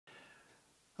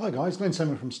Hi guys, Glenn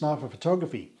Salmon from Sniper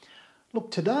Photography.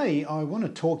 Look, today I want to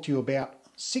talk to you about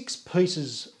 6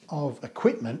 pieces of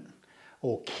equipment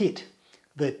or kit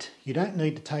that you don't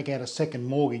need to take out a second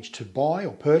mortgage to buy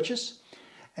or purchase.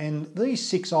 And these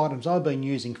 6 items I've been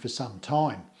using for some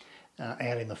time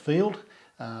out in the field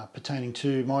pertaining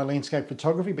to my landscape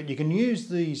photography, but you can use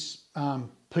these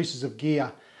pieces of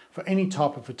gear for any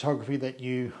type of photography that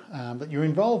you're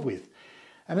involved with.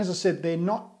 And as I said, they're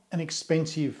not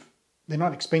expensive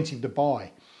to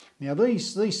buy. Now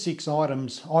these 6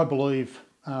 items I believe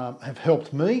have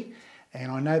helped me, and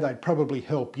I know they'd probably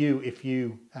help you if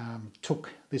you took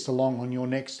this along on your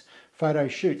next photo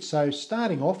shoot. So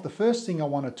starting off, the first thing I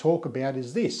want to talk about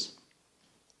is this.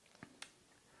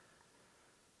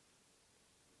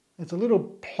 It's a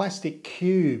little plastic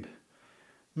cube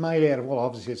made out of, well,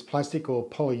 obviously it's plastic or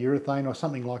polyurethane or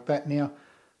something like that. Now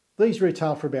these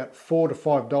retail for about $4 to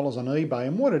 $5 on eBay,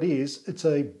 and what it is, it's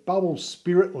a bubble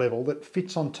spirit level that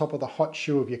fits on top of the hot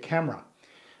shoe of your camera.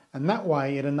 And that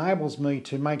way it enables me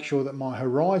to make sure that my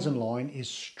horizon line is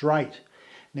straight.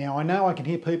 Now I know I can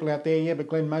hear people out there, yeah, but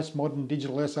Glenn, most modern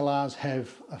digital SLRs have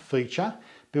a feature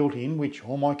built in, which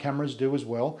all my cameras do as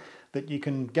well, that you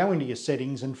can go into your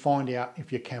settings and find out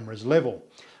if your camera's level.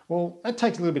 Well, that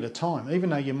takes a little bit of time. Even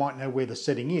though you might know where the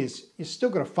setting is, you've still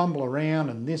got to fumble around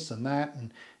and this and that.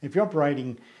 And if you're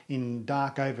operating in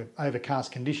dark,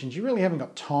 overcast conditions, you really haven't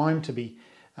got time to be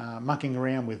mucking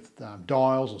around with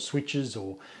dials or switches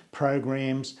or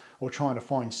programs or trying to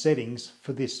find settings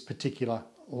for this particular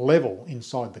level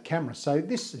inside the camera. So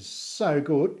this is so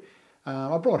good.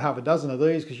 I brought half a dozen of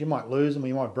these because you might lose them or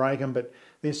you might break them, but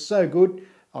they're so good.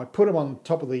 I put them on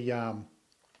top of the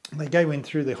they go in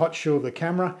through the hot shoe of the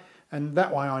camera, and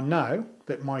that way I know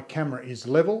that my camera is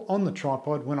level on the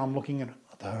tripod when I'm looking at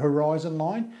the horizon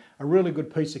line. A really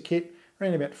good piece of kit,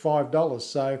 around about $5.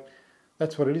 So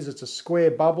that's what it is. It's a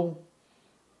square bubble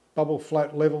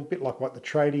float level, a bit like what the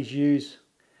tradies use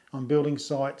on building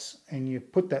sites, and you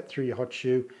put that through your hot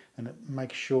shoe and it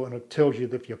makes sure, and it tells you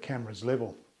if your camera is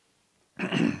level.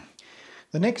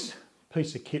 The next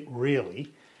piece of kit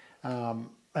really,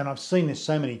 and I've seen this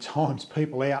so many times,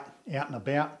 people out and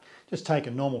about, just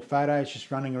taking normal photos,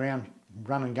 just running around,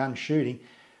 run and gun shooting,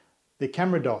 their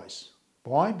camera dies.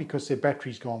 Why? Because their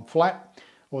battery's gone flat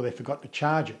or they forgot to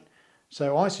charge it.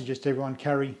 So I suggest everyone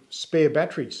carry spare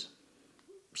batteries.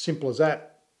 Simple as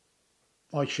that.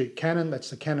 I shoot Canon, that's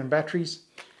the Canon batteries.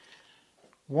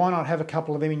 Why not have a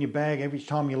couple of them in your bag every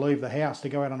time you leave the house to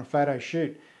go out on a photo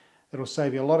shoot? It'll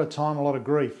save you a lot of time, a lot of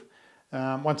grief.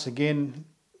 Once again,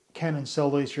 Canon sell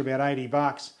these for about 80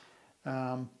 bucks,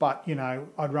 but you know,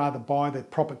 I'd rather buy the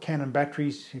proper Canon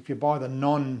batteries. If you buy the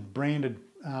non-branded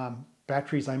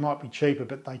batteries, they might be cheaper,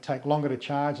 but they take longer to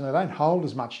charge and they don't hold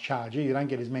as much charge. You don't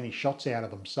get as many shots out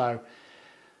of them. So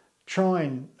try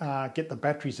and get the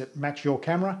batteries that match your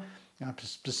camera,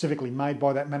 specifically made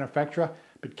by that manufacturer,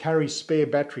 but carry spare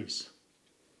batteries.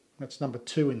 That's number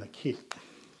 2 in the kit.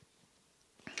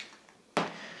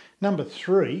 Number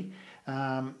 3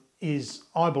 is,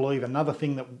 I believe, another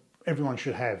thing that everyone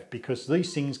should have, because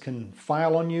these things can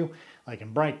fail on you, they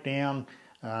can break down,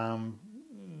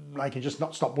 they can just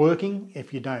not stop working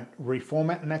if you don't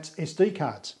reformat, and that's SD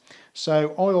cards. So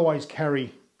I always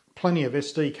carry plenty of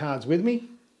SD cards with me,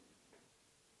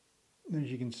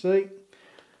 as you can see,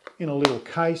 in a little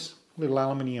case, little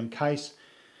aluminium case.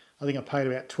 I think I paid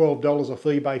about $12 off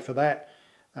eBay for that.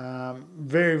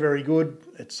 Very, very good.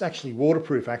 It's actually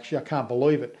waterproof, actually, I can't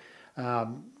believe it.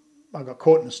 I got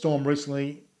caught in a storm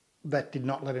recently that did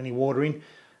not let any water in.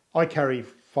 I carry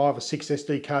 5 or 6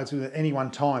 SD cards with it at any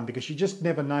one time because you just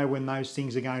never know when those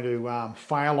things are going to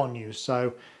fail on you.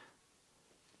 So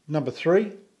number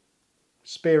 3,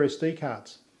 spare SD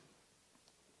cards.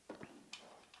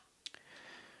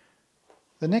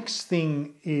 The next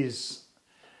thing is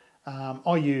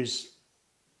I use,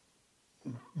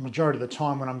 majority of the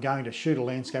time when I'm going to shoot a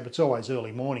landscape, it's always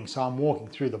early morning, so I'm walking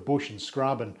through the bush and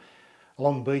scrub and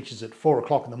along beaches at 4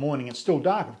 o'clock in the morning. It's still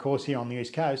dark, of course, here on the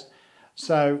East Coast.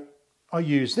 So I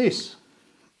use this.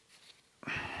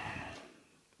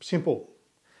 Simple.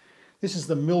 This is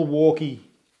the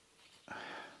Milwaukee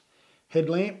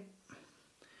headlamp.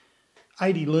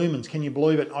 80 lumens, can you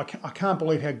believe it? I can't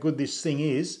believe how good this thing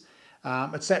is.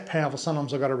 It's that powerful.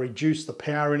 Sometimes I've got to reduce the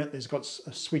power in it. There's got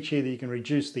a switch here that you can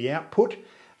reduce the output.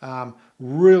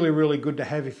 Really, really good to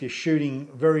have if you're shooting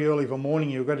very early of a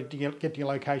morning. You've got to get to your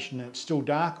location and it's still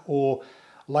dark, or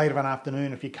late of an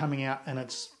afternoon if you're coming out and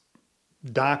it's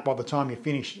dark by the time you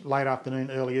finish, late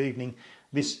afternoon, early evening.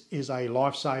 This is a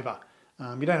lifesaver.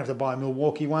 You don't have to buy a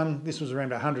Milwaukee one. This was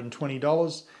around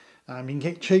 $120. You can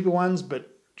get cheaper ones, but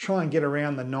try and get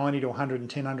around the 90 to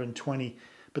 110, 120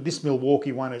 But this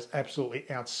Milwaukee one is absolutely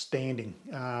outstanding.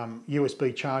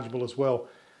 USB chargeable as well.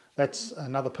 That's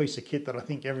another piece of kit that I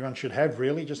think everyone should have,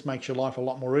 really. Just makes your life a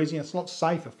lot more easy. It's a lot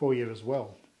safer for you as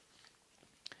well.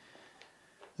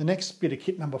 The next bit of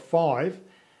kit, number 5.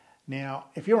 Now,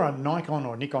 if you're a Nikon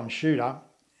or Nikon shooter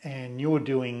and you're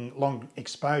doing long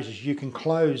exposures, you can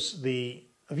close the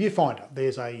viewfinder.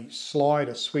 There's a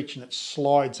switch, and it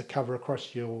slides a cover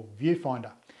across your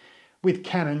viewfinder. With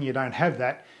Canon, you don't have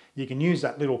that. You can use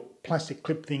that little plastic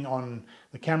clip thing on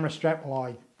the camera strap. Well,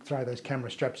 I throw those camera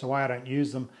straps away. I don't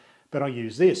use them, but I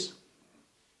use this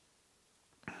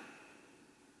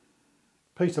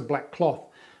piece of black cloth.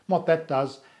 What that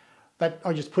does,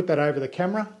 I just put that over the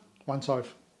camera. Once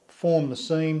I've formed the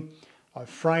scene, I've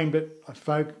framed it, I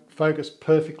focused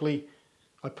perfectly.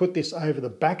 I put this over the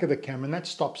back of the camera, and that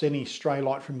stops any stray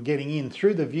light from getting in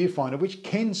through the viewfinder, which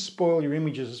can spoil your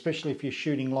images, especially if you're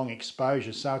shooting long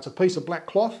exposures. So it's a piece of black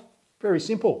cloth, very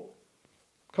simple.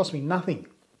 Cost me nothing.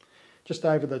 Just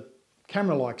over the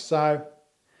camera like so,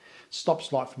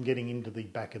 stops light from getting into the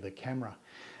back of the camera.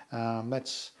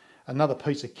 That's another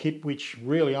piece of kit which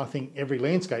really I think every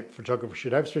landscape photographer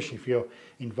should have, especially if you're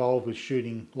involved with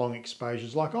shooting long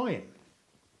exposures like I am.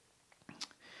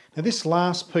 Now this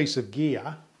last piece of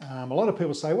gear, a lot of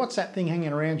people say, what's that thing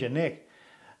hanging around your neck?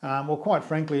 Well, quite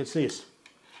frankly, it's this.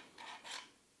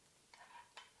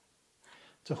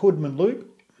 It's a Hoodman loop.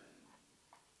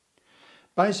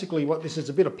 Basically what this is,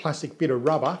 a bit of plastic, bit of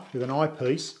rubber with an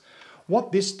eyepiece.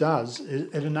 What this does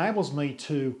is it enables me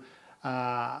to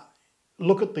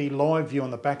look at the live view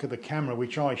on the back of the camera,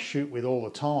 which I shoot with all the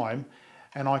time,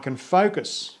 and I can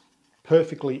focus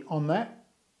perfectly on that,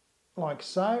 like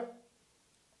so,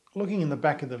 looking in the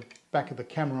back of the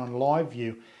camera on live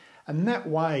view, and that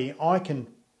way I can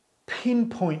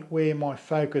pinpoint where my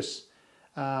focus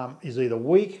is either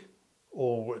weak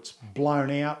or it's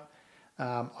blown out.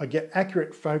 I get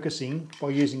accurate focusing by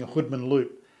using a Hoodman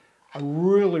loop. A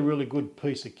really, really good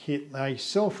piece of kit. They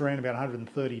sell for around about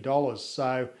 $130,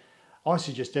 so I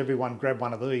suggest everyone grab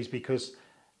one of these because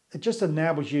it just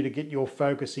enables you to get your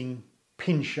focusing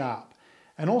pin sharp.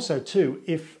 And also too,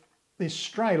 if there's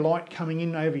stray light coming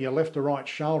in over your left or right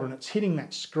shoulder and it's hitting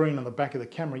that screen on the back of the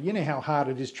camera, you know how hard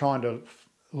it is trying to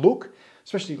look,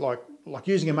 especially like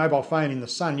using a mobile phone in the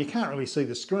sun, you can't really see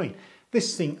the screen.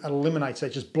 This thing eliminates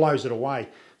that, just blows it away.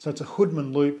 So it's a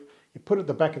Hoodman loop. You put it at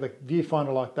the back of the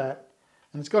viewfinder like that,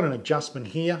 and it's got an adjustment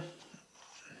here,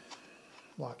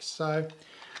 like so,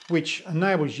 which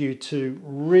enables you to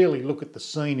really look at the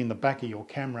scene in the back of your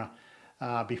camera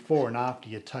before and after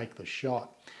you take the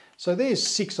shot. So there's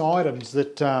 6 items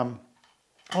that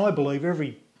I believe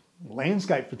every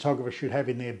landscape photographer should have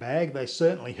in their bag. They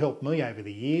certainly helped me over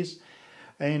the years,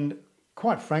 and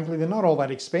quite frankly, they're not all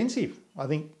that expensive. I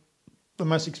think the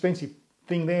most expensive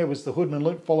thing there was the Hoodman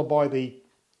loop, followed by the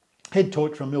head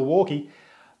torch from Milwaukee.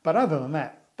 But other than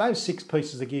that, those 6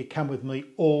 pieces of gear come with me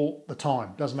all the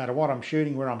time. Doesn't matter what I'm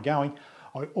shooting, where I'm going,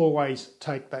 I always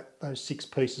take those 6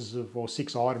 pieces or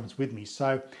 6 items with me.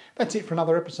 So that's it for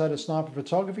another episode of Sniper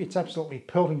Photography. It's absolutely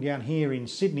pelting down here in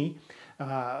Sydney.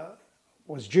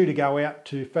 Was due to go out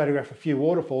to photograph a few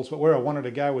waterfalls, but where I wanted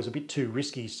to go was a bit too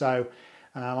risky. So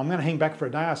I'm going to hang back for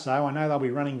a day or so. I know they'll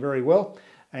be running very well,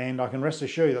 and I can rest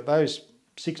assured that those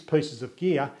 6 pieces of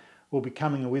gear will be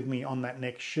coming with me on that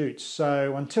next shoot.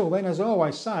 So until then, as I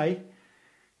always say,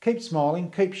 keep smiling,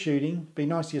 keep shooting, be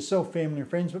nice to yourself, family and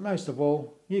friends, but most of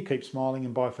all, you keep smiling,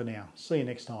 and bye for now. See you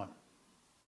next time.